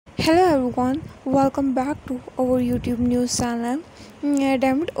Hello everyone, welcome back to our YouTube news channel.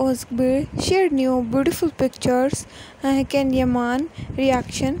 Demet Ozge shared new beautiful pictures. Can Yaman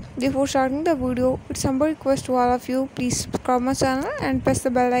reaction? Before starting the video, it's humble request to all of you, please subscribe my channel and press the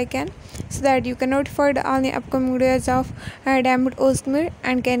bell icon so that you can notify all the upcoming videos of Demet Ozge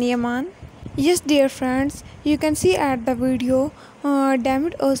and Can Yaman. Yes, dear friends, you can see at the video,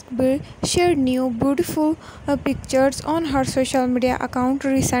 Demet Özge shared new beautiful pictures on her social media account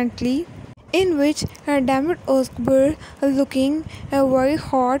recently, in which Demet Özge looking very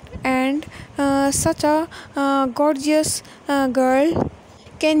hot and such a gorgeous girl.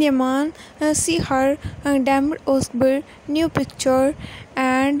 Can Yaman see her Demet Özge new picture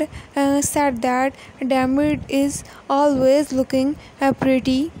and said that Demet is always looking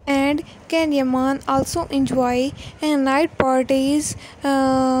pretty, and Can Yaman also enjoy night parties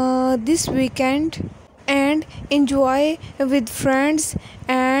this weekend and enjoy with friends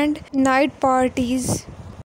and night parties.